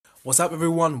What's up,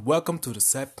 everyone? Welcome to the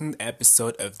second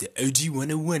episode of the OG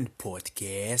 101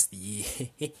 podcast. Yeah.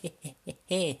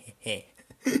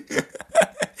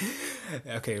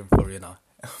 Okay, for real now.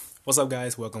 What's up,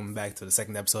 guys? Welcome back to the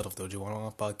second episode of the OG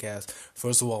 101 podcast.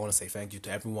 First of all, I want to say thank you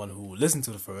to everyone who listened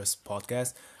to the first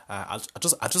podcast. I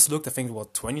just looked. I think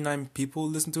about 29 people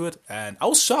listened to it, and I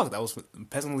was shocked. I was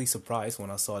pleasantly surprised when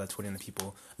I saw that 29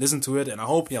 people listened to it, and I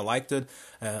hope you liked it.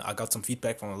 I got some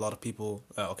feedback from a lot of people.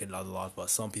 Okay, not a lot, but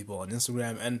some people on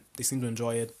Instagram, and they seem to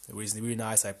enjoy it. It was really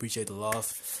nice. I appreciate the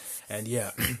love, and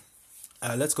yeah.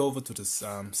 Let's go over to this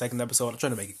second episode. I'm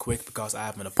trying to make it quick because I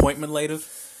have an appointment later.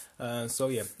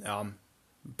 Basically,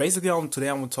 today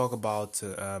I'm going to talk about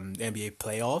the NBA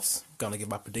playoffs. Gonna give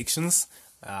my predictions.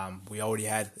 We already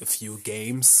had a few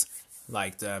games.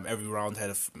 Like every round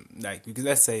had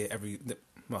let's say every.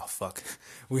 Well, fuck,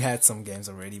 we had some games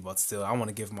already, but still, I want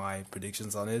to give my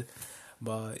predictions on it.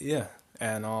 But yeah,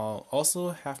 and I'll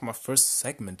also have my first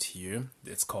segment here.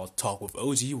 It's called Talk with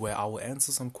OG, where I will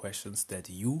answer some questions that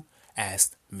you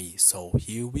asked me. So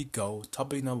here we go.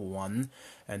 Topic number one,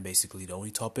 and basically the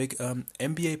only topic,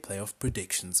 NBA playoff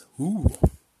predictions. Ooh.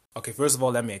 Okay, first of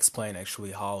all, let me explain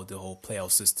actually how the whole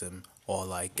playoff system or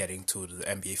like getting to the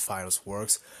NBA finals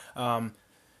works.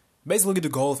 Basically, the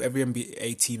goal of every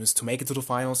NBA team is to make it to the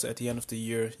finals at the end of the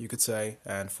year, you could say,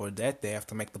 and for that they have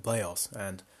to make the playoffs.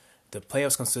 And the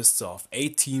playoffs consists of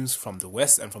 8 teams from the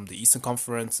West and from the Eastern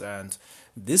Conference, and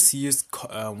this year's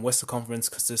Western Conference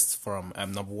consists from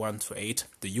number 1 to 8,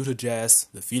 the Utah Jazz,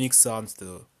 the Phoenix Suns,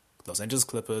 the Los Angeles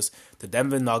Clippers, the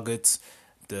Denver Nuggets,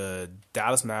 the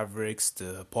Dallas Mavericks,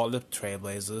 the Portland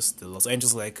Trailblazers, the Los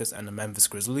Angeles Lakers, and the Memphis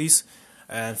Grizzlies.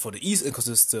 And for the East, it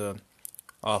consists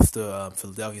of the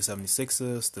Philadelphia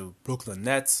 76ers, the Brooklyn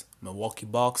Nets, Milwaukee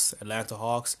Bucks, Atlanta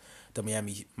Hawks, the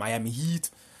Miami Heat,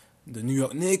 the New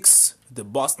York Knicks, the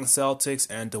Boston Celtics,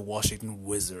 and the Washington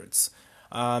Wizards.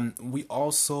 We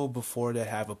also, before that,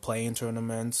 have a play-in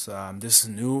tournament. This is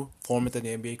a new format that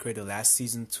the NBA created last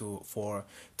season for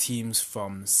teams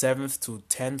from 7th to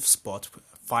 10th spot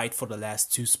fight for the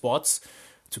last 2 spots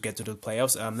to get to the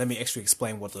playoffs. Let me actually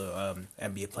explain what the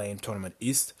NBA play-in tournament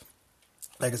is.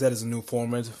 Like I said, it's a new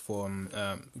format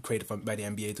created by the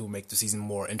NBA to make the season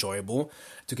more enjoyable,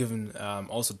 to give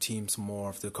also teams more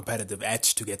of the competitive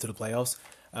edge to get to the playoffs.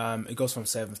 It goes from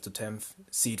 7th to 10th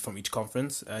seed from each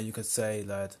conference. You could say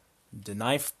that the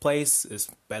 9th place is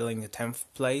battling the 10th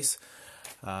place,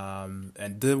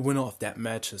 and the winner of that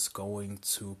match is going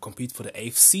to compete for the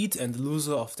 8th seed, and the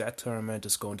loser of that tournament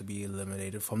is going to be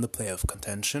eliminated from the playoff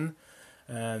contention.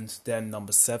 And then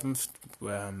number 7th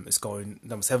number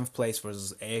 7th place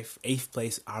versus 8th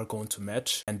place are going to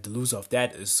match, and the loser of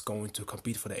that is going to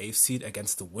compete for the 8th seed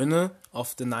against the winner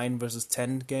of the 9 versus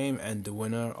 10 game, and the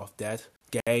winner of that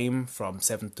game from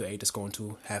 7th to 8 is going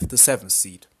to have the 7th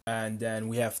seed. And then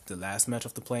we have the last match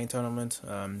of the play-in tournament,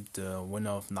 the winner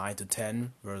of 9 to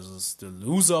 10 versus the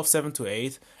loser of 7 to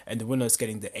 8, and the winner is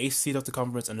getting the 8th seed of the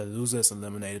conference, and the loser is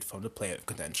eliminated from the playoff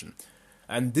contention.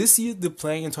 And this year, the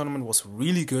play-in tournament was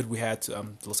really good. We had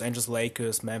Los Angeles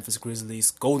Lakers, Memphis Grizzlies,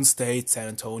 Golden State, San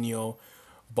Antonio,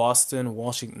 Boston,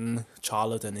 Washington,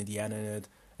 Charlotte, and Indiana in it.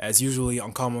 As usually,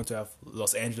 uncommon to have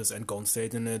Los Angeles and Golden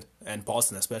State in it, and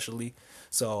Boston especially.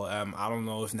 So I don't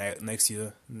know if next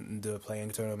year the play-in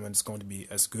tournament is going to be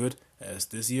as good as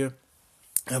this year.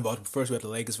 But first, we had the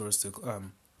Lakers versus the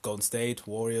Golden State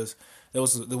Warriors. There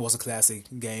was a classic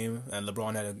game, and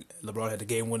LeBron had a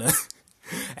game winner.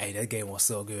 Hey, that game was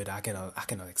so good. I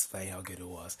cannot explain how good it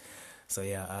was. So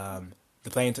yeah, I'm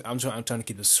trying to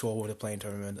keep it short with the play-in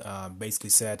tournament. Basically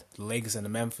said the Lakers and the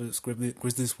Memphis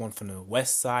Grizzlies won from the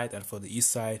west side, and for the east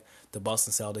side, the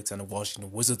Boston Celtics and the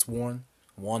Washington Wizards won.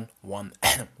 So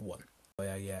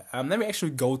yeah. Let me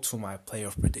actually go to my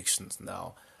playoff predictions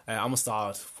now. I'm gonna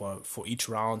start for each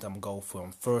round. I'm gonna go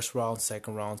from first round,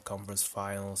 second round, conference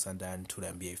finals, and then to the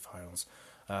NBA finals.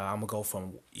 I'm gonna go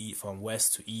from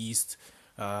west to east.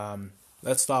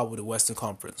 Let's start with the Western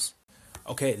Conference.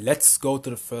 Okay, let's go to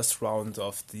the first round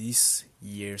of this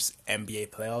year's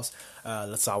NBA playoffs.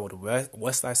 Let's start with the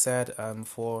West. I said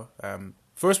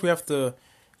first we have the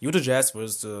Utah Jazz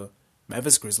versus the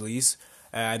Memphis Grizzlies,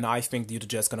 and I think the Utah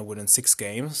Jazz gonna win in 6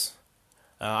 games.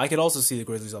 I could also see the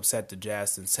Grizzlies upset the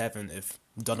Jazz in 7 if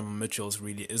Donovan Mitchell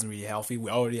isn't really healthy. We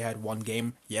already had one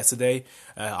game yesterday.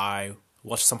 I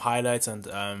watched some highlights and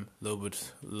a little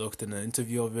bit looked in an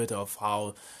interview of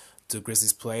how the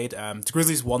Grizzlies played. The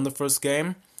Grizzlies won the first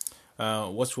game,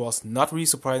 which was not really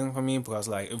surprising for me because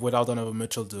without Donovan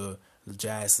Mitchell, the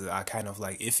Jazz are kind of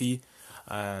iffy.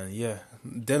 Yeah,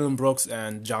 Dylan Brooks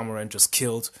and Ja Morant just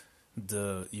killed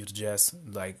the Utah Jazz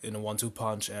like in a 1-2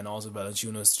 punch, and also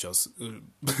Valanciunas just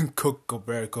cooked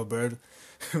Gobert. Gobert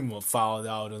fouled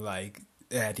out and like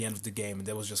at the end of the game, and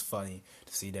that was just funny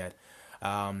to see that.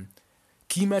 Um,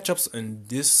 Key matchups in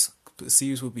this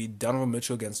series would be Donovan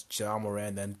Mitchell against Ja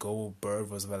Morant and Gobert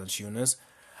versus Valanciunas.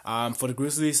 For the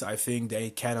Grizzlies, I think they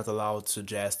cannot allow the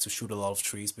Jazz to shoot a lot of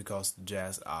threes because the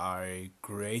Jazz are a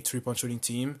great three-point shooting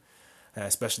team,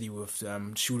 especially with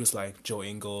shooters like Joe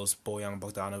Ingles, Bojan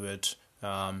Bogdanovic,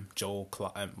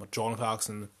 Jordan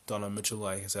Clarkson, Donovan Mitchell,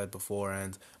 like I said before,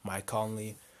 and Mike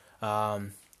Conley.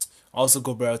 Also,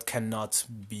 Gobert cannot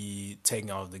be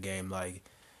taken out of the game. Like,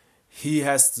 he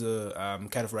has the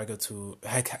kind of record to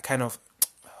kind of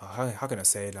how can I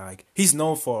say it? Like, he's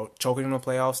known for choking in the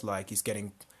playoffs. Like, he's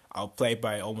getting outplayed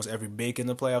by almost every big in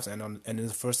the playoffs. And in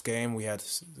the first game, we have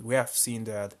seen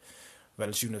that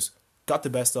Valanciunas got the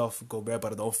best of Gobert,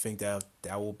 but I don't think that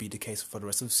will be the case for the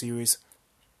rest of the series.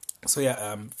 So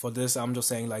yeah, for this, I'm just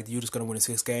saying like the Utah's gonna win in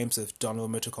 6 games if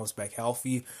Donovan Mitchell comes back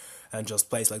healthy and just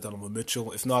plays like Donovan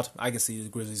Mitchell. If not, I can see the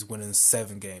Grizzlies winning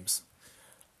 7 games.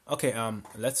 Okay,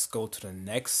 let's go to the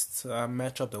next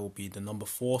matchup. That will be the number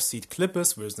 4 seed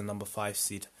Clippers versus the number 5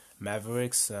 seed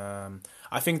Mavericks.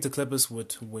 I think the Clippers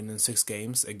would win in 6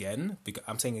 games again.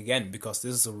 I'm saying again because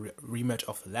this is a rematch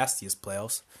of last year's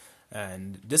playoffs.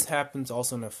 And this happens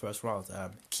also in the first round.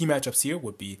 Key matchups here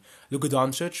would be Luka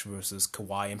Doncic versus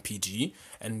Kawhi and PG,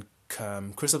 and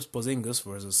Kristaps Porzingis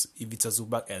versus Ivica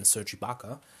Zubac and Serge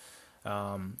Ibaka.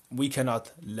 We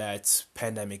cannot let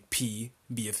Pandemic P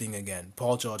be a thing again.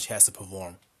 Paul George has to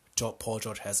perform. Paul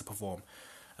George has to perform.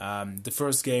 The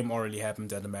first game already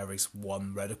happened and the Mavericks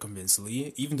won rather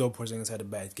convincingly, even though Porzingis had a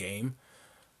bad game.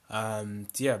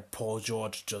 Paul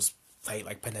George just played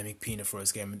like Pandemic P in the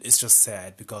first game. It's just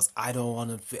sad because I don't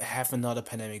want to have another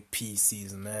Pandemic P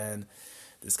season, man.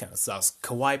 This kind of sucks.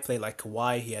 Kawhi played like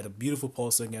Kawhi. He had a beautiful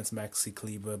poster against Maxi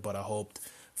Kleber, but I hoped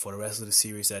for the rest of the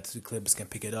series that the Clippers can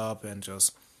pick it up and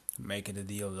just make it a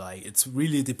deal. Like, it's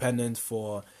really dependent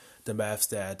for the Mavs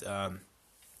that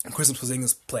Kristaps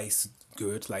Porzingis plays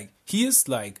good. Like, he is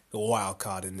like a wild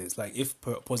card in this. Like, if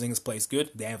Porzingis plays good,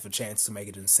 they have a chance to make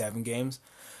it in 7 games.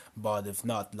 But if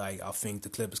not, like, I think the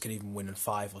Clippers can even win in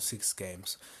 5 or 6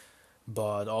 games.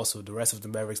 But also the rest of the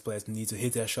Mavericks players need to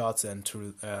hit their shots, and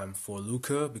to for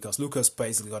Luka, because Luka's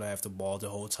basically gonna have the ball the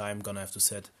whole time, gonna have to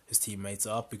set his teammates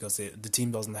up because the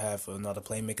team doesn't have another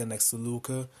playmaker next to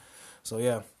Luka. So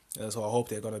yeah, so I hope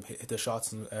they're gonna hit their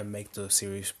shots and make the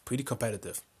series pretty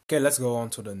competitive. Okay, let's go on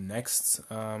to the next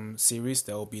series.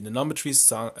 There will be the number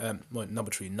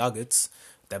 3 Nuggets,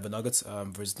 Denver Nuggets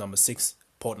versus number 6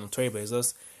 Portland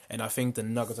Trailblazers, and I think the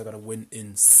Nuggets are gonna win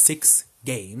in 6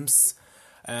 games.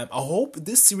 I hope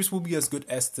this series will be as good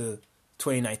as the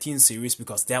 2019 series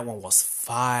because that one was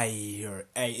fire.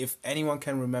 Hey, if anyone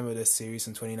can remember this series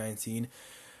in 2019,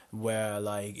 where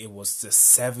like it was the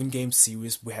 7-game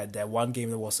series, we had that one game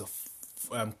that was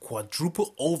a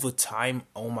quadruple overtime.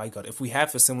 Oh my god! If we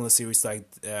have a similar series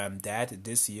like that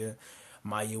this year,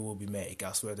 my year will be made.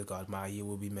 I swear to God, my year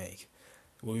will be made.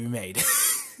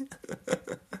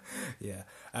 Yeah.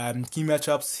 Key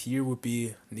matchups here would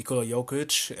be Nikola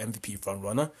Jokic, MVP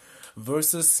frontrunner,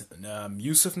 versus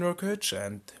Yusuf Nurkic,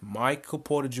 and Michael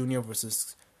Porter Jr.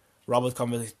 versus Robert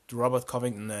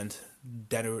Covington and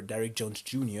Derrick Jones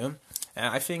Jr. And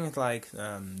I think like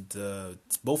the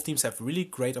both teams have really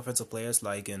great offensive players,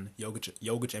 like in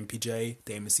Jokic and PJ,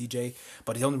 Dame and CJ,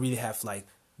 but they don't really have like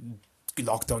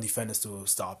lockdown defenders to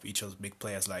stop each other's big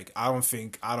players. Like, I don't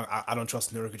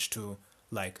trust Nurkic to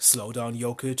like slow down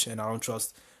Jokic, and I don't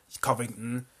trust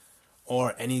Covington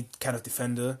or any kind of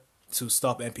defender to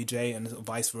stop MPJ, and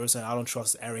vice versa. And I don't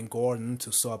trust Aaron Gordon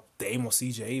to stop Dame or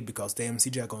CJ because Dame and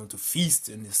CJ are going to feast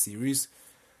in this series.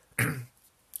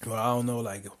 Well, I don't know,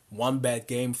 like one bad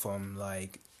game from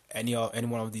like any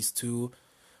one of these two.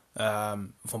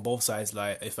 From both sides,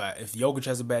 like if Jokic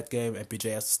has a bad game,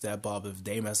 MPJ has to step up. If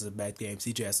Dame has a bad game,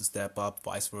 CJ has to step up,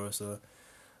 vice versa.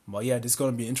 But yeah, this is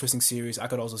gonna be an interesting series. I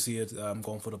could also see it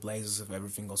going for the Blazers if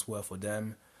everything goes well for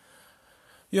them.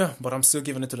 Yeah, but I'm still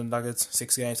giving it to the Nuggets.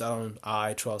 6 games.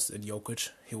 I trust in Jokic.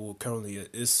 Who currently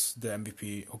is the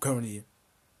MVP. Who currently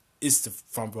is the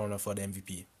front runner for the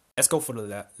MVP. Let's go to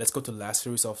the last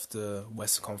series of the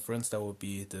Western Conference. That will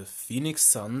be the Phoenix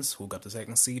Suns, who got the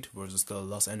 2nd seed, versus the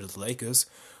Los Angeles Lakers,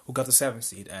 who got the 7th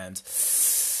seed. And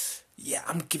yeah,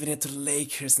 I'm giving it to the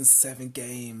Lakers in 7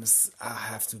 games. I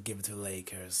have to give it to the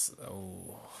Lakers.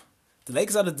 Oh, the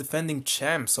Lakers are the defending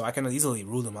champs, so I can easily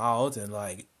rule them out. And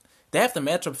like, they have the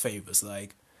matchup favors.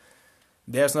 Like,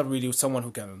 there's not really someone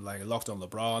who can like lock down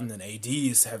LeBron, and AD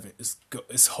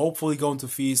is hopefully going to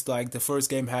feast. Like the first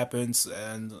game happens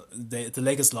and the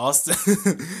Lakers lost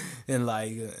in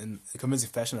like in convincing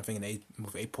fashion. I think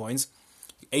with 8 points.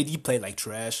 AD played like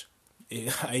trash.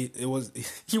 It was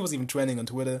he was even trending on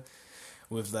Twitter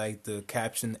with like the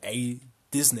caption "A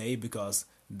Disney" because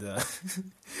the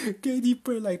KD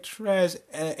played like trash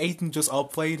and Ayton just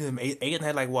outplayed him. Ayton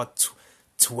had like what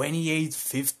 28,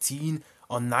 15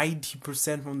 on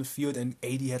 90% from the field, and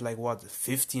AD had like what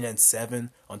 15 and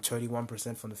 7 on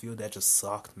 31% from the field. That just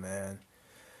sucked, man.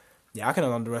 Yeah, I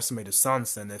cannot underestimate the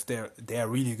Suns, and if they're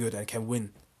really good and can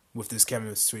win with this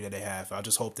chemistry that they have. I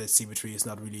just hope that CP3 is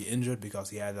not really injured because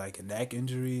he had like a neck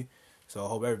injury. So I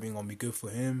hope everything gonna be good for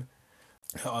him.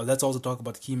 Let's also talk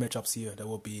about the key matchups here. That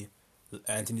will be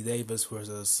Anthony Davis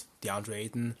versus DeAndre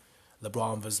Ayton,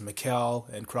 LeBron versus McHale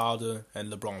and Crowder,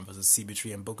 and LeBron versus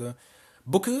CP3 and Booker.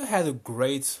 Booker had a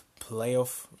great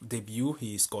playoff debut.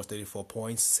 He scored 34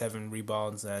 points, 7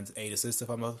 rebounds, and 8 assists if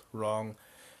I'm not wrong.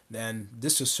 And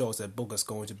this just shows that Booker's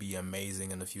going to be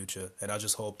amazing in the future. And I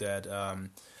just hope that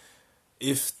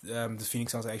if the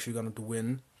Phoenix Suns are actually going to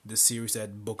win this series,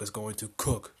 that Booker's going to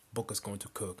cook. Booker's going to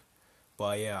cook.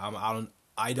 But yeah,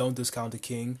 I don't discount the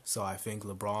King, so I think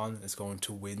LeBron is going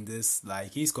to win this.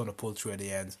 Like, he's going to pull through at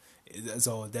the end.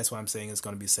 So that's why I'm saying it's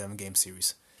going to be a 7-game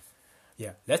series.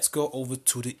 Yeah, let's go over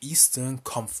to the Eastern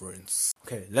Conference.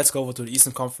 Okay, let's go over to the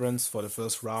Eastern Conference for the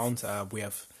first round. We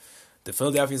have the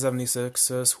Philadelphia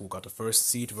 76ers, who got the first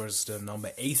seed, versus the number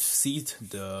 8th seed,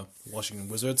 the Washington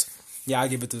Wizards. Yeah, I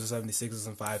give it to the 76ers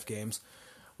in 5 games.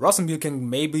 Russ and Beal can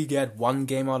maybe get 1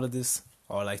 game out of this,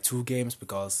 or like 2 games,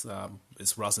 because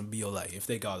it's Russ and Beal. Like, if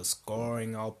they got a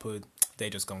scoring output,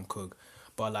 they just gonna cook.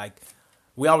 But like,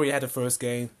 we already had the first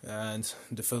game, and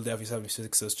the Philadelphia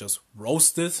 76ers just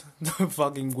roasted the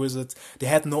fucking Wizards. They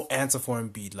had no answer for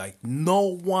Embiid. Like, no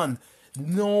one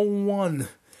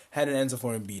had an answer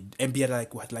for Embiid. Embiid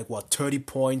had like what, 30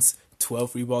 points,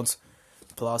 12 rebounds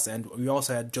plus, and we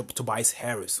also had Tobias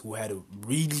Harris, who had a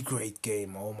really great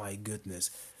game. Oh my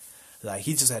goodness. Like,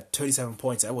 he just had 37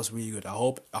 points. That was really good. I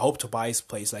hope Tobias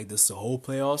plays like this the whole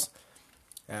playoffs.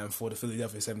 For the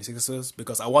Philadelphia 76ers,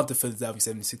 because I want the Philadelphia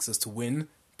 76ers to win.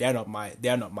 They're not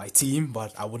my team,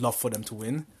 but I would love for them to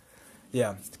win.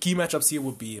 Yeah, the key matchups here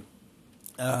would be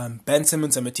Ben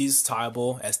Simmons and Matisse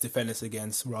Thybulle as defenders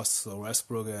against Russell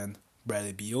Westbrook and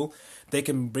Bradley Beal. They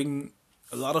can bring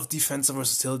a lot of defensive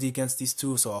versatility against these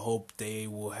two, so I hope they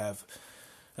will have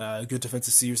a good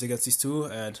defensive series against these two.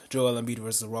 And Joel Embiid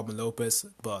versus Robin Lopez,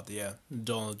 but yeah,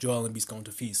 Joel Embiid's going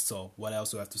to feast, so what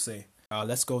else do I have to say?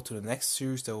 Let's go to the next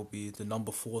series. That will be the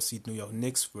number 4 seed New York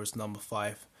Knicks versus number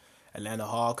 5 Atlanta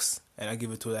Hawks. And I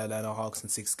give it to the Atlanta Hawks in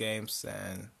 6 games.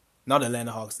 And not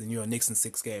Atlanta Hawks, the New York Knicks in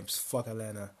 6 games. Fuck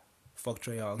Atlanta. Fuck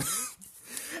Trae Young.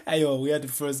 Hey yo, we had the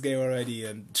first game already,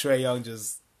 and Trae Young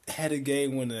just had a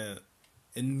game winner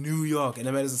in New York in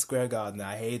the Madison Square Garden.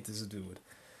 I hate this dude.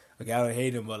 Okay, I don't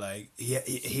hate him, but like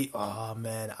he oh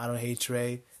man, I don't hate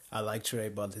Trae. I like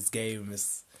Trae, but his game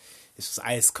is. It's just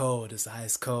ice cold. It's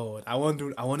ice cold. I want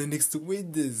the Knicks to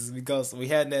win this because we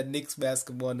hadn't had Knicks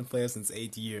basketball in the playoffs since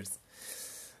 8 years.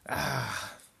 I'm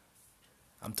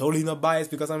totally not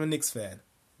biased because I'm a Knicks fan.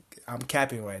 I'm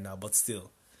capping right now, but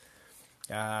still.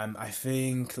 I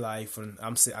think like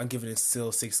I'm giving it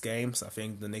still 6 games. I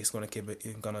think the Knicks gonna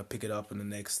pick it up in the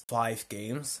next 5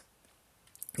 games.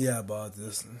 Yeah, but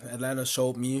Atlanta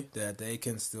showed me that they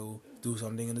can still do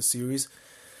something in the series.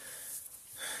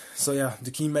 So yeah, the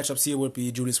key matchups here would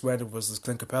be Julius Randle versus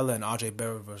Clint Capella and RJ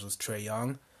Barrett versus Trae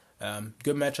Young.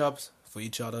 Good matchups for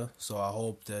each other. So I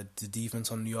hope that the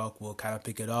defense on New York will kind of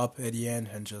pick it up at the end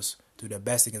and just do their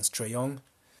best against Trae Young.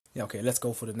 Yeah, okay, let's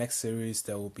go for the next series.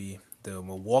 That will be the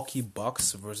Milwaukee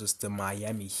Bucks versus the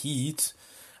Miami Heat.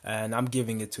 And I'm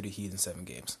giving it to the Heat in 7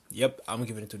 games. Yep, I'm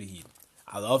giving it to the Heat.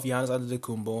 I love Giannis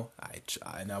Antetokounmpo,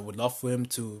 and I would love for him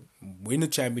to win the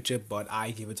championship, but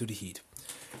I give it to the Heat.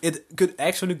 It could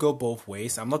actually go both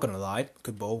ways. I'm not gonna lie.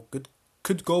 Could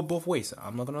go both ways.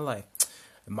 I'm not gonna lie.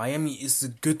 Miami is a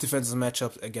good defensive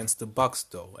matchup against the Bucks,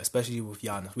 though, especially with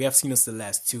Giannis. We have seen this the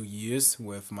last 2 years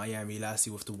with Miami last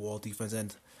year with the wall defense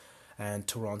and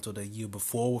Toronto the year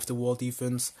before with the wall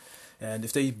defense. And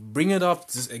if they bring it up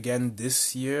again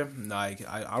this year, like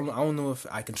I don't know if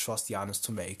I can trust Giannis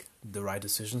to make the right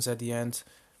decisions at the end.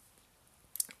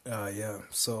 Yeah.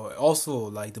 So also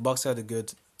like the Bucks had a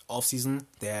good offseason.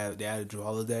 They added Drew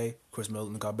Holiday, Chris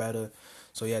Middleton got better.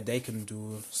 So yeah, they can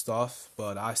do stuff,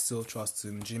 but I still trust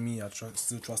in Jimmy. I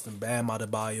still trust in Bam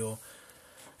Adebayo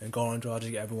and Goran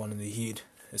Dragic, everyone in the Heat.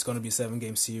 It's going to be a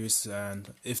 7-game series,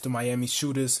 and if the Miami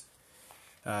shooters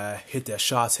hit their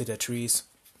shots, hit their trees,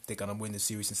 they're gonna win the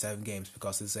series in 7 games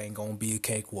because this ain't gonna be a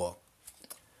cakewalk.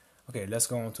 Okay, let's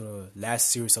go on to the last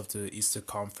series of the Eastern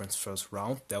Conference first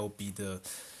round. That will be the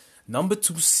number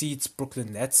 2 seed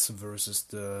Brooklyn Nets versus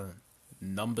the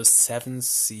number 7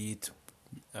 seed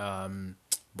Boston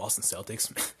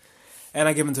Celtics. And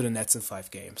I give them to the Nets in 5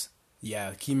 games.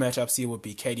 Yeah, key matchups here would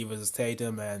be KD versus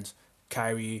Tatum and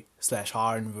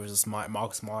Kyrie/Harden versus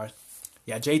Marcus Smart.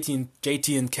 Yeah,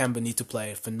 JT and Kemba need to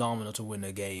play phenomenal to win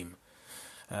a game.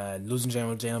 Losing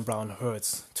Jaylen Brown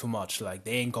hurts too much. Like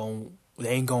they ain't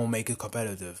gonna make it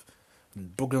competitive.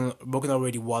 Brooklyn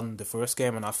already won the first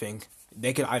game, and I think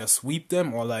they can either sweep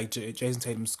them or like Jason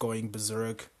Tatum's going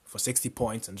berserk for 60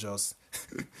 points and just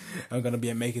I'm gonna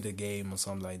make it a game or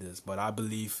something like this. But I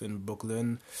believe in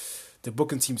Brooklyn. The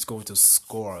Brooklyn team's going to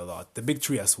score a lot. The big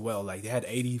three as well. Like they had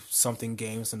 80 something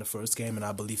games in the first game, and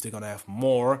I believe they're gonna have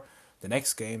more the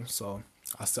next game. So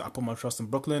I put my trust in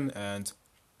Brooklyn, and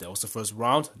that was the first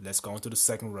round. Let's go into the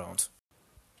second round.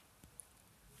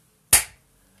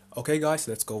 Okay, guys,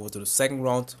 let's go over to the second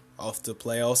round of the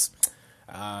playoffs.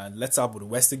 Let's start with the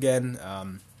West again.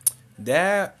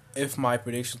 There, if my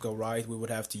predictions go right, we would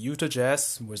have the Utah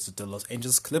Jazz versus the Los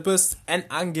Angeles Clippers, and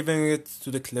I'm giving it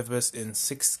to the Clippers in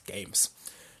 6 games.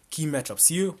 Key matchups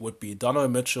here would be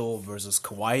Donovan Mitchell versus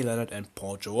Kawhi Leonard and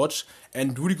Paul George,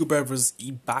 and Rudy Gobert versus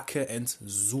Ibaka and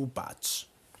Zubac.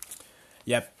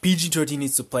 Yeah, PG-13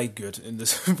 needs to play good in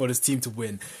this for this team to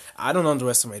win. I don't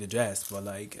underestimate the Jazz, but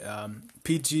like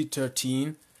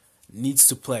PG-13 needs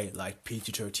to play like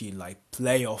PG-13, like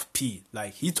playoff P.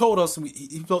 Like he told us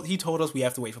he told us we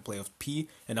have to wait for playoff P,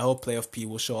 and I hope playoff P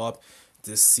will show up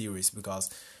this series, because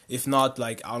if not,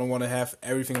 like I don't want to have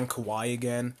everything on Kawhi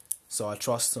again. So I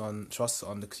trust on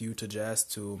the Utah Jazz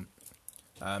to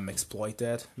exploit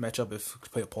that matchup if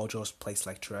Paul George plays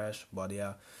like trash. But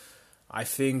yeah, I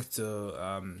think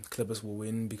the Clippers will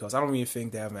win because I don't really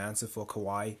think they have an answer for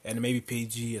Kawhi, and maybe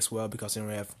PG as well because they don't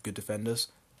have good defenders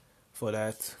for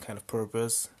that kind of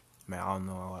purpose. Man, I don't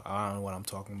know what I'm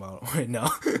talking about right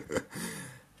now.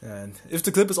 And if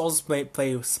the Clippers also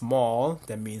play small,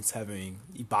 that means having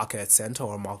Ibaka at center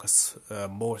or Marcus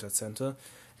Morris at center,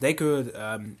 they could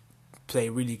play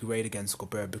really great against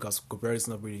Gobert, because Gobert is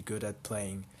not really good at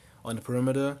playing on the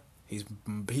perimeter. He's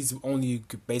only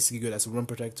basically good as a rim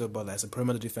protector, but as a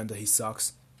perimeter defender, he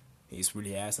sucks. He's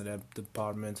really ass in that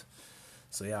department.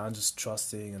 So yeah, I'm just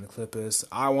trusting in the Clippers.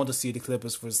 I want to see the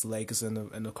Clippers versus the Lakers in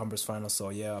the conference final. So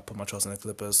yeah, I put my trust in the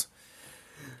Clippers.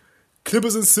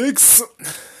 Clippers in 6.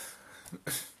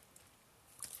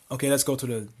 Okay, let's go to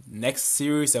the next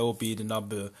series. That will be the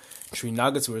number 3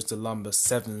 Nuggets versus the number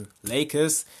 7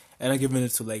 Lakers, and I'm giving it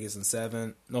to Lakers in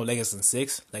 7. No, Lakers in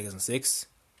 6. Lakers in 6.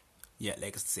 Yeah,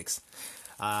 Lakers in 6.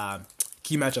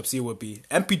 Key matchups here would be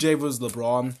MPJ versus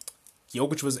LeBron,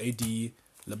 Jokic versus AD,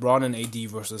 LeBron and AD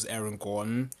versus Aaron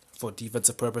Gordon for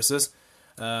defensive purposes.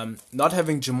 Not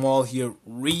having Jamal here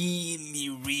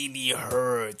really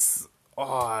hurts.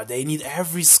 Oh, they need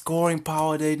every scoring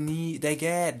power they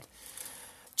get.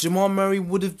 Jamal Murray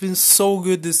would have been so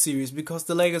good this series because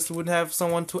the Lakers wouldn't have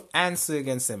someone to answer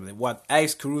against him. What,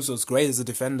 Alex Caruso is great as a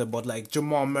defender, but like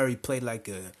Jamal Murray played like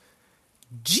a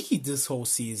G this whole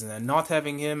season, and not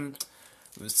having him,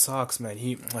 it sucks, man.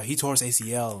 He tore his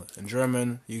ACL. In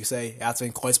German, you say, hat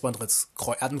ein Kreuzband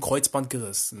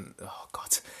gerissen. Oh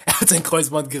Gott, hat sein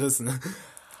Kreuzband gerissen.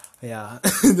 Yeah,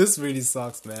 this really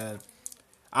sucks, man.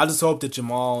 I just hope that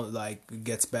Jamal like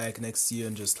gets back next year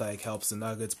and just like helps the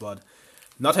Nuggets, but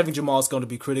not having Jamal is going to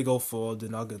be critical for the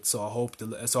Nuggets. So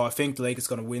I think the Lakers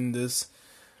going to win this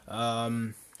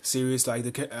series.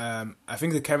 Like I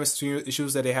think the chemistry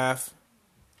issues that they had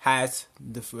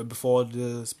before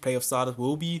the playoff started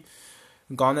will be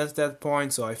gone at that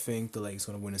point. So I think the Lakers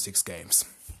going to win in 6 games.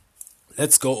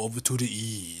 Let's go over to the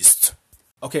East.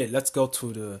 Okay, let's go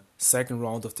to the second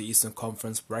round of the Eastern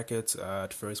Conference bracket.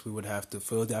 At first, we would have the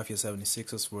Philadelphia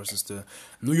 76ers versus the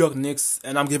New York Knicks,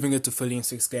 and I'm giving it to Philly in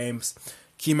 6 games.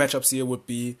 Key matchups here would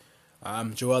be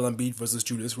Joel Embiid versus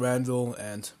Julius Randle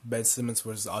and Ben Simmons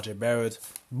versus RJ Barrett.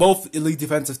 Both elite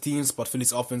defensive teams, but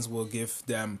Philly's offense will give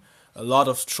them a lot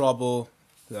of trouble.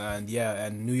 And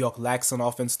New York lacks on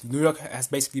offense. New York has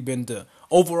basically been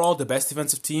overall the best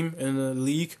defensive team in the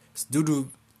league due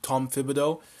to Tom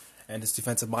Thibodeau and his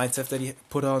defensive mindset that he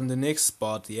put on the Knicks.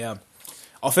 But yeah,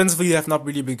 offensively they have not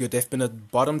really been good. They've been a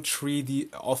bottom 3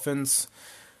 offense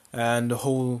and the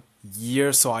whole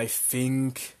year, so I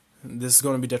think this is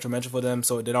going to be detrimental for them.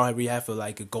 So they don't really have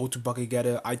a go-to bucket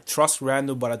getter. I trust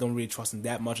Randall, but I don't really trust him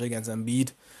that much against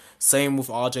Embiid. Same with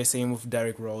RJ, same with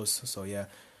Derrick Rose. So yeah,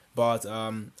 but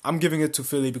I'm giving it to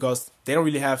Philly because they don't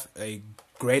really have a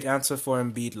great answer for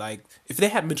Embiid. Like if they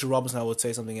had Mitchell Robinson, I would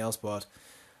say something else, but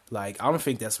Like, I don't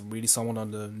think there's really someone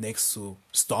on the Knicks to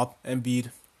stop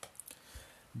Embiid.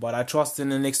 But I trust in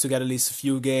the Knicks to get at least a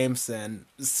few games, and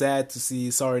sad to see.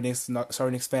 Sorry, Knicks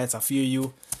fans. I feel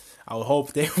you. I would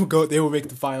hope they will go. They will make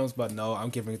the finals, but no, I'm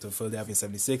giving it to the Philadelphia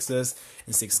 76ers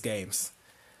in 6 games.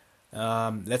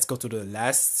 Let's go to the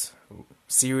last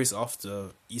series of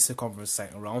the Eastern Conference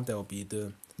second round. That will be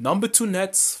the number 2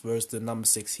 Nets versus the number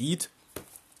 6 Heat.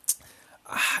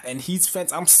 And Heat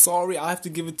fans, I'm sorry, I have to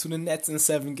give it to the Nets in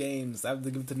 7 games.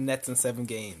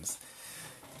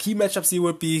 Key matchups here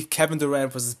would be Kevin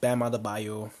Durant versus Bam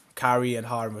Adebayo, Kyrie and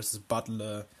Harden versus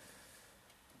Butler.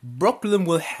 Brooklyn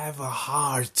will have a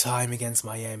hard time against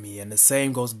Miami, and the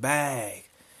same goes back.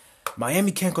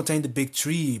 Miami can't contain the big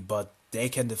three, but they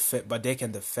can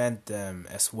defend them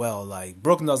as well. Like,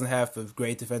 Brooklyn doesn't have a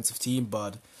great defensive team,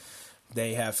 but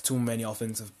they have too many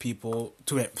offensive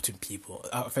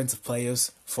offensive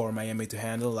players for Miami to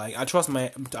handle. Like, I trust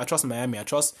Miami. I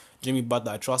trust Jimmy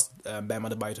Butler. I trust Bam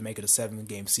Adebayo to make it a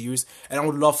 7-game series, and I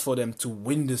would love for them to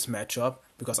win this matchup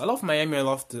because I love Miami. I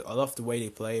love the way they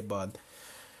play, but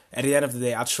at the end of the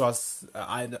day, I trust.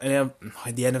 At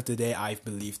the end of the day, I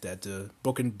believe that the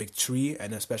Brooklyn Big Three,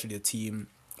 and especially the team,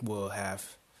 will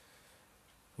have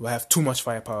too much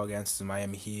firepower against the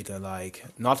Miami Heat. And like,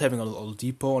 not having a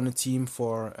Oladipo on the team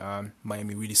for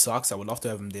Miami really sucks. I would love to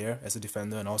have him there as a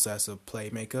defender and also as a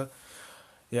playmaker.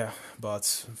 Yeah, but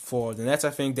for the Nets,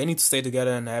 I think they need to stay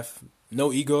together and have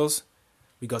no egos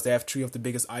because they have 3 of the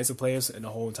biggest ISO players in the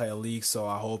whole entire league. So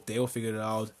I hope they will figure it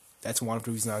out. That's one of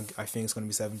the reasons I think it's going to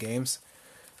be 7 games.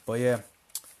 But yeah,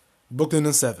 Brooklyn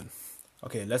in 7.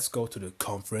 Okay, let's go to the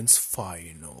conference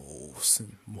finals.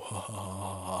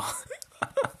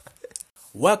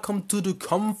 Welcome to the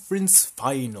conference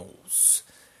finals.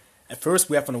 At first,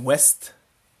 we have on the West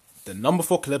the number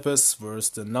 4 Clippers versus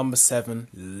the number 7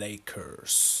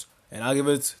 Lakers. And I'll give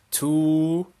it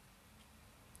to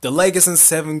the Lakers in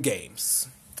 7 games.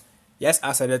 Yes,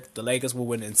 I said it. The Lakers will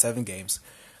win in 7 games.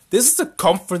 This is the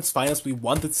conference finals we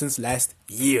wanted since last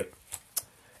year.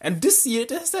 And this year,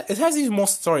 it has even more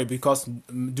story because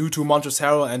due to Montrezl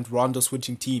Harrell and Rondo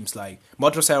switching teams. Like,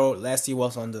 Montrezl Harrell last year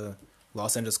was on the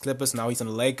Los Angeles Clippers, now he's on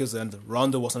the Lakers, and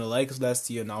Rondo was on the Lakers last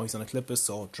year, now he's on the Clippers,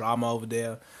 so drama over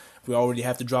there. We already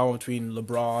have the drama between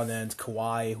LeBron and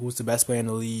Kawhi, who's the best player in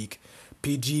the league.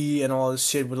 PG and all this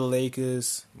shit with the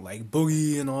Lakers, like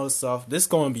Boogie and all this stuff. This is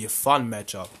going to be a fun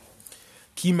matchup.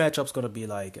 Key matchups going to be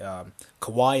like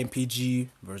Kawhi and PG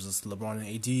versus LeBron and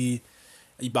AD,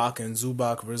 Ibaka and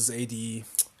Zubac versus AD.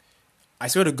 I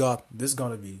swear to God, this is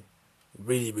going to be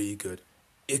really, really good.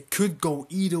 It could go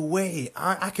either way.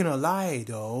 I cannot lie,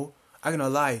 though. I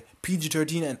cannot lie.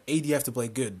 PG-13 and AD have to play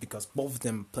good because both of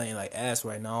them playing like ass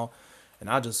right now. And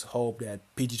I just hope that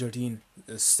PG-13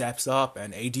 steps up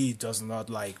and AD does not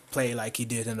like play like he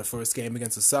did in the first game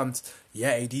against the Suns.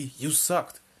 Yeah, AD, you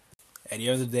sucked. At the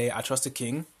end of the day, I trust the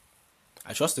King.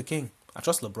 I trust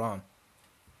LeBron.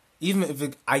 Even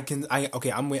if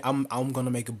I'm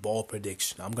gonna make a bold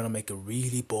prediction. I'm gonna make a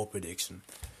really bold prediction.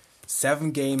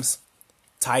 7 games,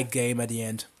 tight game at the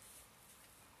end.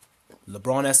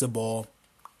 LeBron has the ball,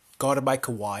 guarded by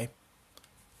Kawhi.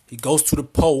 He goes to the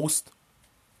post.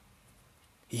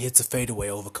 He hits a fadeaway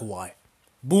over Kawhi.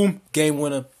 Boom, game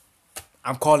winner.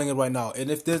 I'm calling it right now.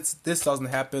 And if this doesn't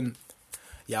happen,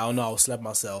 yeah, I don't know. I'll slap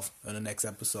myself in the next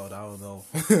episode. I don't know.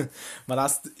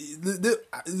 But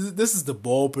this is the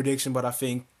bold prediction, but I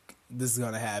think this is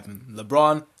going to happen.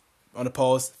 LeBron on the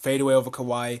post, fadeaway over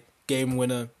Kawhi, game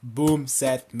winner, boom,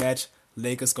 set, match.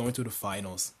 Lakers going to the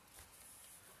finals.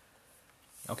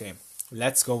 Okay,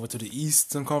 let's go over to the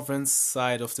Eastern Conference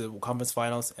side of the conference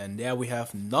finals. And there we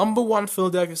have number 1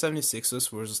 Philadelphia 76ers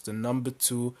versus the number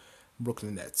 2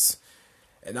 Brooklyn Nets.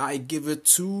 And I give it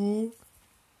to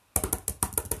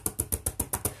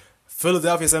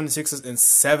Philadelphia 76ers in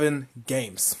 7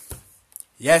 games.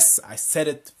 Yes, I said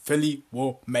it. Philly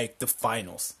will make the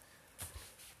finals.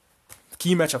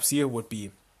 Key matchups here would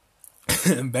be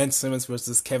Ben Simmons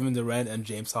versus Kevin Durant and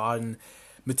James Harden.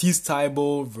 Matisse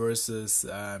Thybulle versus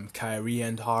Kyrie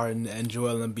and Harden, and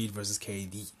Joel Embiid versus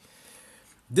KD.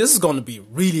 This is going to be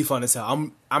really fun as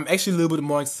hell. I'm actually a little bit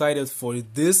more excited for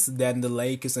this than the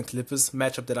Lakers and Clippers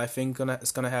matchup that I think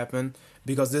is gonna happen,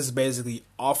 because this is basically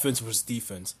offense versus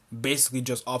defense. Basically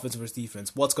just offense versus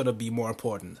defense. What's gonna be more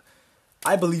important?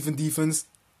 I believe in defense.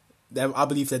 I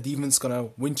believe that defense is gonna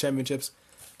win championships.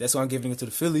 That's why I'm giving it to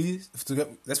the Phillies.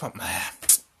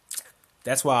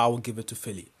 That's why I will give it to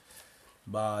Philly.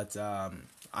 But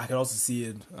I can also see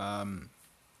it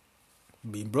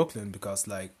being Brooklyn, because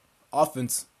like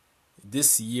offense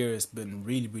this year has been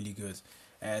really, really good.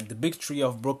 And the big three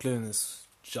of Brooklyn is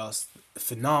just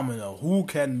phenomenal. Who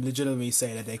can legitimately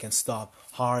say that they can stop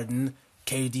Harden,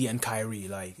 KD, and Kyrie?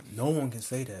 Like, no one can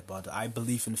say that, but I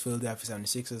believe in Philadelphia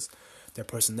 76ers. Their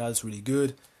personnel is really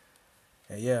good.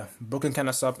 And yeah, Brooklyn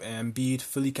cannot stop Embiid.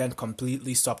 Philly can't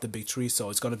completely stop the big three, so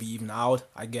it's gonna be even out,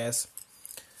 I guess.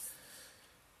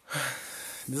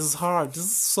 This is hard. This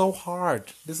is so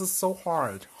hard. This is so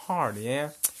hard. Hard,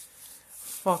 yeah?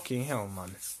 Fucking hell,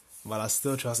 man. But I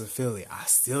still trust in Philly. I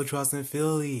still trust in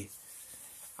Philly.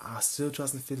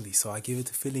 So I give it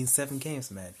to Philly in 7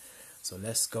 games, man. So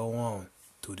let's go on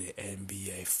to the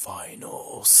NBA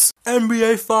Finals.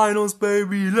 NBA Finals,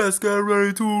 baby. Let's get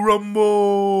ready to rumble.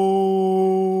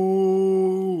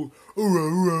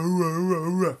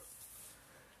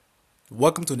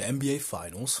 Welcome to the NBA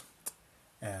Finals.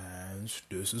 And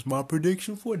this is my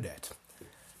prediction for that.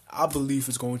 I believe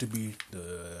it's going to be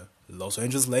the Los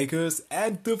Angeles Lakers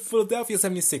and the Philadelphia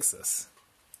 76ers.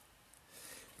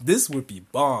 This would be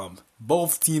bomb.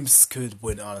 Both teams could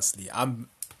win, honestly.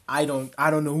 I don't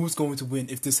know who's going to win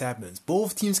if this happens.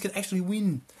 Both teams can actually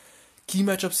win. Key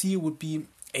matchups here would be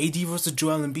AD versus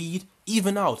Joel Embiid,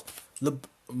 even out.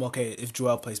 Okay, if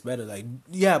Joel plays better,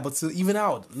 but still even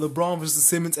out. LeBron versus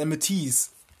Simmons and Matisse.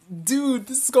 Dude,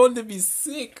 this is going to be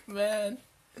sick, man.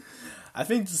 I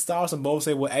think the stars on both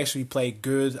sides will actually play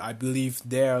good. I believe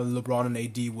there LeBron and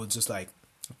AD will just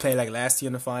play like last year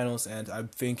in the finals, and I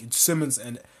think Simmons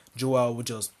and Joel will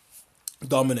just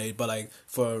dominate. But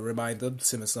for a reminder,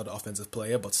 Simmons is not an offensive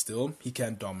player, but still he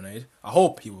can dominate. I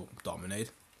hope he will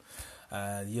dominate.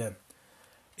 Yeah,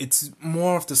 it's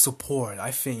more of the support.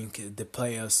 I think the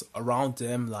players around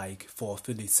them, like for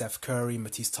Philly, Seth Curry,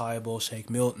 Matisse Thybulle, Shake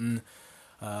Milton,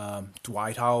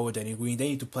 Dwight Howard, Danny Green, they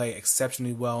need to play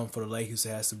exceptionally well. And for the Lakers, it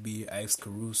has to be Alex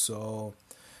Caruso,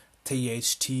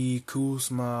 THT,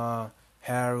 Kuzma,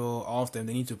 Harrell, all of them.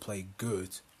 They need to play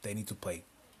good.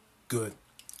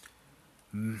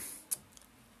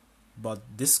 But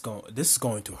this is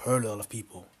going to hurt a lot of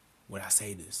people when I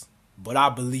say this. But I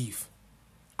believe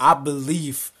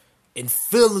in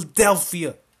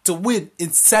Philadelphia to win in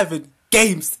 7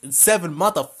 games, in 7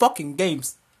 motherfucking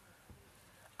games.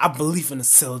 I believe in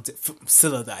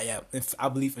I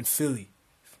believe in Philly.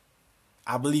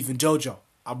 I believe in JoJo.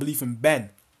 I believe in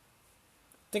Ben.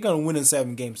 They're gonna win in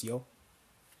 7 games, yo.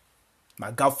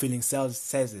 My gut feeling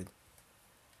says it.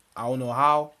 I don't know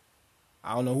how.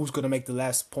 I don't know who's gonna make the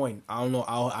last point. I don't know.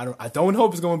 I don't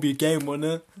hope it's gonna be a game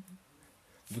winner,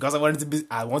 because I want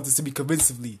this to be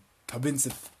convincingly.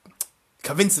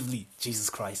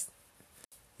 Jesus Christ.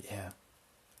 Yeah.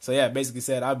 So yeah, basically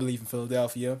said I believe in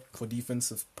Philadelphia for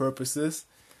defensive purposes.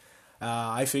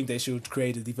 I think they should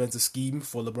create a defensive scheme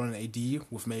for LeBron and AD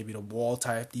with maybe the wall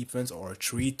type defense or a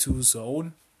 3-2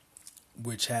 zone,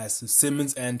 which has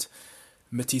Simmons and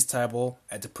Matisse Thybulle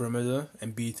at the perimeter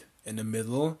and Embiid in the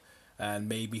middle, and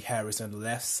maybe Harris on the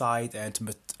left side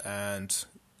and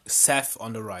Seth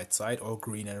on the right side, or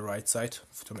Green on the right side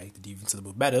to make the defense a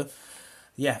little bit better.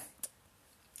 Yeah.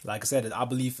 Like I said, I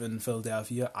believe in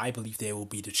Philadelphia. I believe they will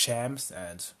be the champs,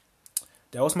 and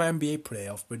that was my NBA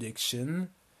playoff prediction.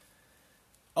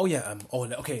 Oh yeah,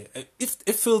 okay.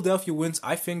 If Philadelphia wins,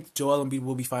 I think Joel Embiid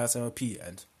will be Finals MVP,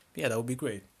 and yeah, that would be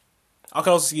great. I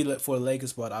could also see it for the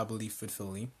Lakers, but I believe in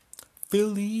Philly.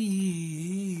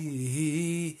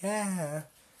 Yeah.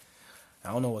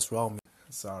 I don't know what's wrong.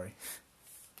 Sorry.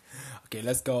 Okay,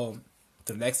 let's go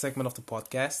to the next segment of the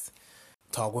podcast.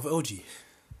 Talk with OG.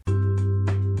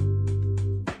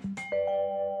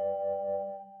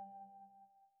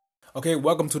 Okay,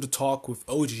 welcome to the Talk with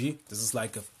OG. This is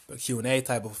like a Q&A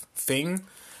type of thing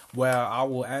where I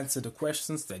will answer the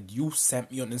questions that you sent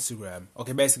me on Instagram.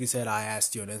 Okay, basically said I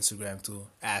asked you on Instagram to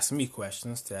ask me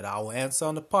questions that I will answer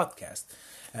on the podcast.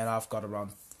 And I've got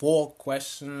around 4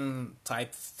 question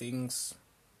type things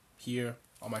here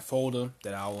on my folder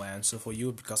that I will answer for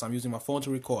you because I'm using my phone to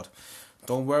record.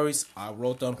 Don't worry, I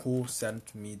wrote down who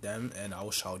sent me them and I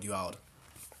will shout you out.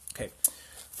 Okay.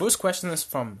 First question is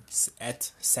from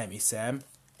 @SammySam,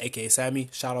 aka Sammy.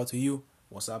 Shout out to you.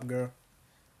 What's up, girl?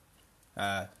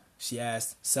 She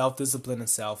asked self-discipline and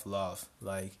self-love.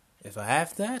 Like, if I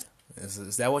have that,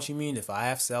 is that what you mean? If I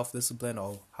have self-discipline,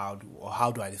 or how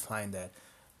do I define that?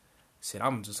 Shit,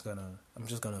 I'm just gonna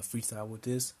freestyle with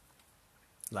this.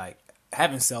 Like,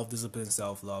 having self-discipline,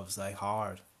 self-love is like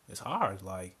hard. It's hard.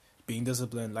 Like being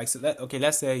disciplined. Like, okay,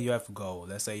 let's say you have a goal.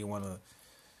 Let's say you wanna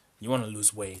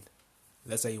lose weight.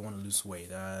 Let's say you want to lose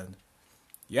weight, and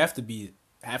you have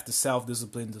the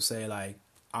self-discipline to say, like,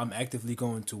 I'm actively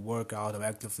going to work out, I'm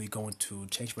actively going to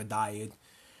change my diet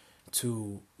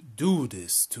to do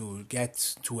this, to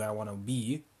get to where I want to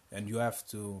be. And you have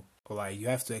to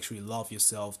actually love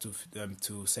yourself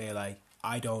to say, like,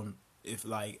 I don't, if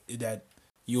like that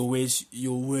you wish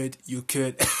you would, you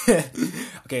could.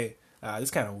 Okay,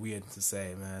 it's kind of weird to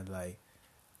say, man. Like,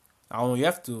 I don't know, you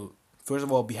have to, first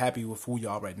of all, be happy with who you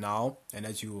are right now, and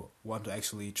that you want to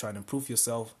actually try to improve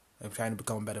yourself and trying to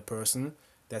become a better person.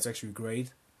 That's actually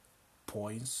great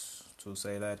points to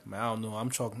say that. Man, I don't know, I'm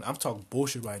talking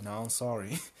bullshit right now, I'm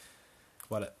sorry.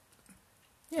 But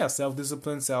yeah,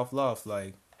 self-discipline, self-love,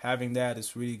 like, having that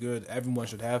is really good. Everyone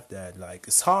should have that. Like,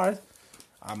 it's hard.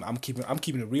 I'm keeping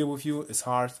it real with you. It's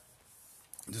hard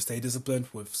to stay disciplined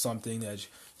with something that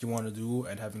you want to do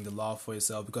and having the love for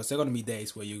yourself, because there are gonna be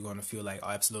days where you're gonna feel like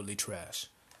absolutely trash.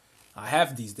 I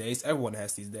have these days. Everyone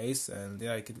has these days, and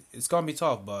yeah, it's gonna be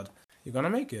tough, but you're gonna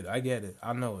make it. I get it.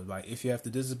 I know it. Like, if you have the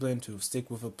discipline to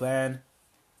stick with a plan,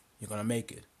 you're gonna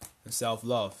make it. And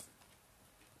self-love,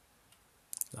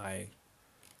 like,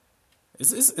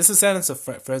 it's a sentence a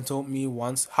friend told me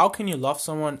once. How can you love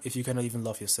someone if you cannot even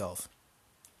love yourself?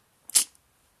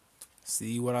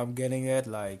 See what I'm getting at?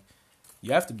 Like,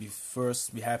 you have to be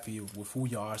happy with who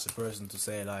you are as a person to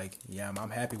say, like, yeah,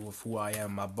 I'm happy with who I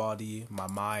am, my body, my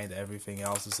mind, everything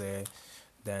else to say,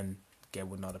 then get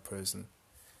with another person.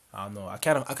 I don't know. I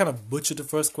kind of butchered the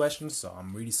first question, so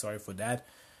I'm really sorry for that.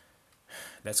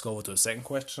 Let's go over to the second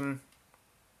question.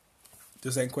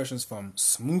 The second question is from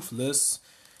Smoothless,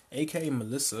 aka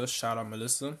Melissa. Shout out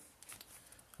Melissa.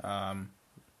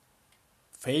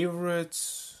 Favorite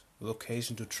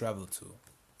location to travel to?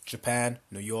 Japan,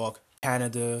 New York,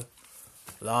 Canada,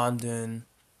 London,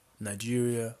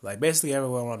 Nigeria, like basically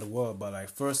everywhere around the world. But like,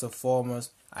 first and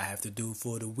foremost, I have to do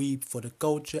for the weeb, for the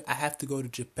culture, I have to go to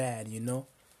Japan, you know?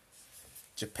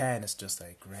 Japan is just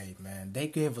like great, man. They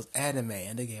gave us anime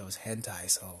and they gave us hentai,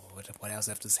 so what else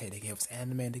I have to say? They gave us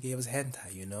anime and they gave us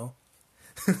hentai, you know?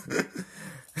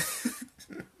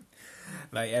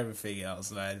 Like everything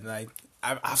else, man. Like,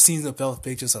 I've seen a lot of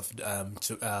pictures of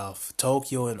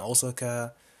Tokyo and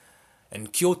Osaka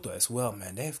and Kyoto as well,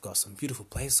 man. They've got some beautiful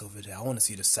places over there. I want to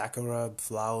see the sakura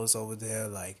flowers over there,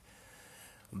 like,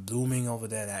 blooming over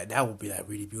there. That would be like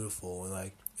really beautiful.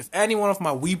 Like, if any one of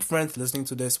my weeb friends listening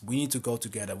to this, we need to go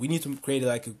together. We need to create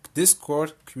like a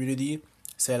Discord community.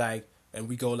 Say like, and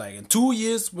we go like, in 2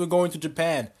 years we're going to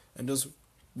Japan and just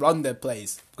run that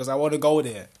place, because I want to go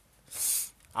there.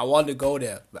 I want to go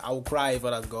there. But I will cry if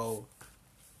I don't go.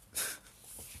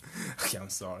 Okay, I'm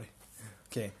sorry.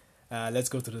 Okay, let's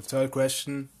go to the third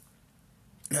question.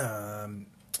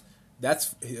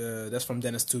 That's from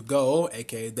Dennis to go,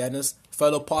 aka Dennis,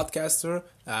 fellow podcaster.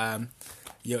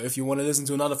 If you want to listen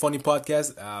to another funny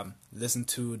podcast, listen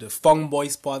to the Fung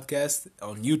Boys podcast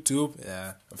on YouTube.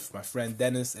 With my friend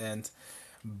Dennis and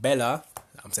Bella.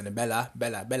 I'm saying Bella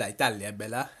Italia,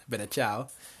 Bella ciao.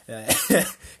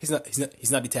 He's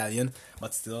not Italian,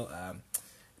 but still.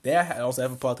 I also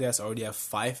have a podcast. I already have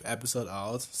 5 episodes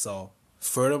out. So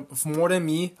for more than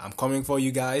me, I'm coming for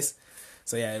you guys.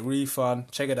 So yeah, really fun.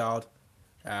 Check it out.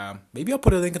 Maybe I'll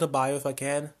put a link in the bio if I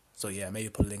can. So yeah, maybe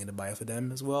put a link in the bio for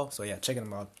them as well. So yeah, check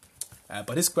them out.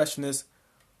 But his question is,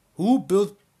 who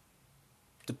built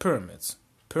the pyramids?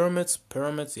 Pyramids.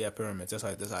 Yeah, pyramids.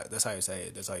 That's how you say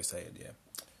it. Yeah.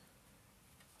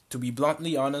 To be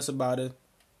bluntly honest about it,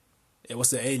 it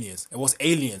was the aliens. It was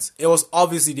aliens. It was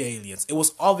obviously the aliens. It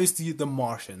was obviously the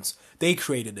Martians. They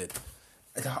created it.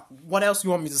 What else do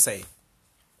you want me to say?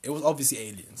 It was obviously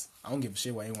aliens. I don't give a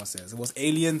shit what anyone says. It was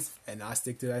aliens, and I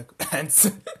stick to that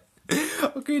answer.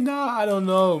 Okay, now I don't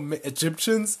know.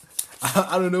 Egyptians?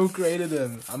 I don't know who created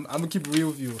them. I'm gonna keep it real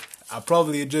with you.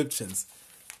 Probably Egyptians.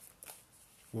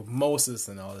 With Moses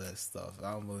and all that stuff.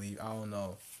 I don't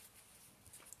know.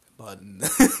 But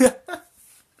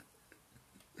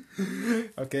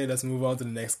okay, let's move on to the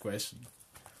next question.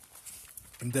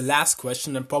 And the last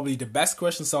question, and probably the best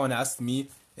question someone asked me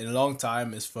in a long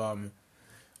time, is from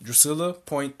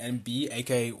Drusilla.NB,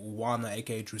 aka Wana,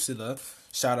 aka Drusilla.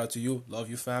 Shout out to you, love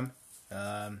you, fam.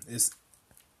 Is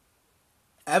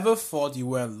ever thought you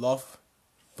were in love,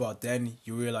 but then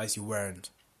you realize you weren't?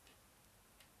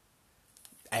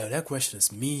 Ayo, that question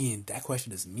is mean.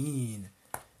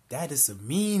 That is a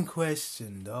mean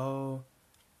question, though.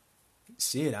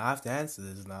 Shit, I have to answer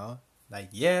this now. Like,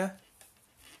 yeah.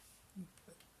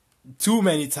 Too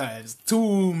many times.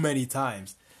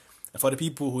 And for the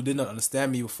people who did not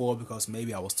understand me before, because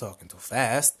maybe I was talking too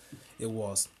fast, it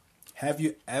was,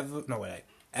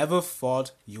 ever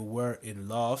thought you were in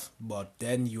love, but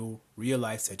then you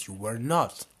realized that you were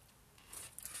not?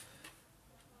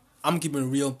 I'm keeping it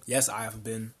real. Yes, I have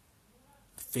been.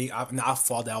 I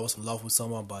thought that I was in love with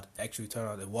someone, but actually turned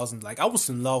out it wasn't. Like, I was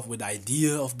in love with the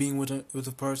idea of being with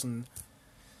a person.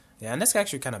 Yeah, and that's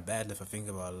actually kind of bad if I think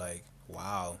about it. Like,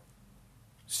 wow.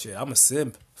 Shit, I'm a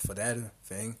simp for that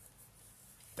thing.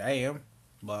 Damn.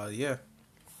 But yeah,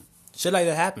 shit like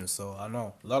that happens. So I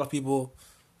know a lot of people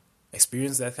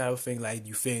experience that kind of thing. Like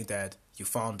you think that you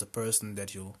found the person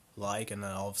that you like, and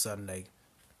then all of a sudden, like,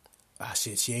 ah,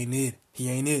 shit, she ain't it. He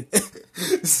ain't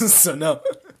it. So no.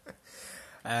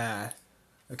 Uh,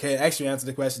 okay, actually answer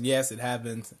the question. Yes, it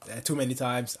happened too many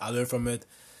times. I learned from it.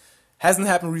 Hasn't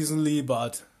happened recently,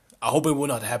 but I hope it will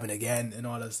not happen again and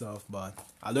all that stuff. But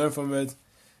I learned from it.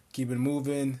 Keep it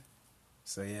moving.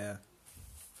 So yeah.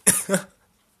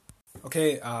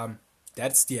 Okay,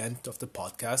 that's the end of the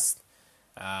podcast.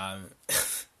 Um,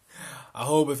 I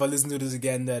hope if I listen to this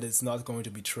again that it's not going to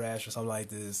be trash or something like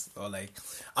this. Or like,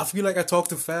 I feel like I talk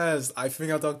too fast. I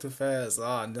think I talk too fast.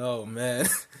 Oh no, man.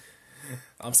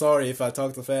 I'm sorry if I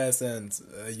talk too fast and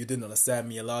you didn't understand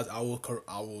me a lot. I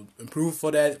will improve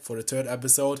for that for the third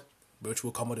episode, which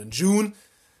will come out in June,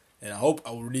 and I hope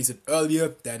I will release it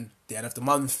earlier than the end of the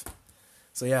month.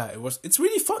 So yeah, it's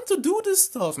really fun to do this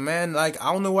stuff, man. Like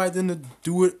I don't know why I didn't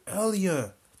do it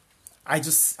earlier. I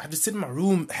just sit in my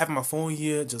room, have my phone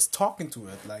here, just talking to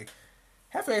it. Like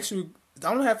I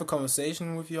don't have a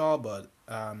conversation with y'all, but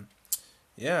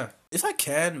yeah. If I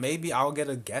can, maybe I'll get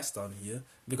a guest on here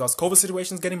because COVID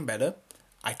situation is getting better.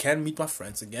 I can meet my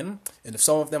friends again, and if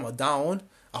some of them are down,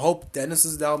 I hope Dennis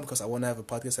is down because I want to have a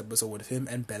podcast episode with him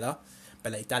and Bella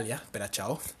Italia, Bella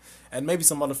Ciao, and maybe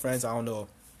some other friends. I don't know.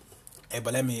 Hey,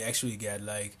 but let me actually get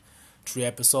like 3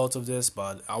 episodes of this.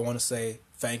 But I want to say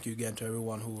thank you again to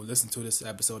everyone who listened to this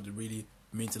episode. It really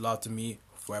means a lot to me.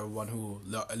 For everyone who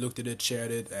looked at it,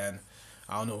 shared it, and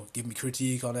I don't know, give me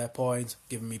critique on that point,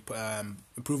 giving me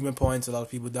improvement points. A lot of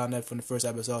people done that from the first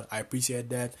episode. I appreciate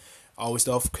that. I always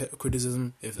love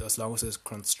criticism, as long as it's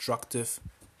constructive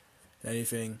and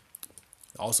anything.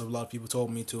 Also, a lot of people told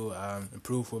me to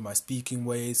improve with my speaking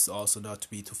ways. Also, not to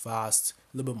be too fast,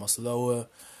 a little bit more slower.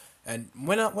 And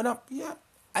yeah,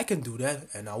 I can do that,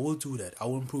 and I will do that. I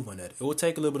will improve on that. It will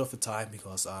take a little bit of a time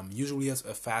because I'm usually a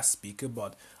fast speaker,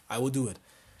 but I will do it.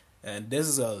 And this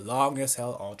is a long as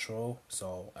hell outro,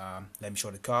 so let me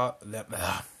short the car. Let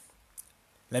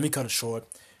me cut it short.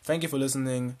 Thank you for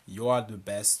listening. You are the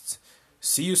best.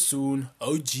 See you soon.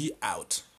 OG out.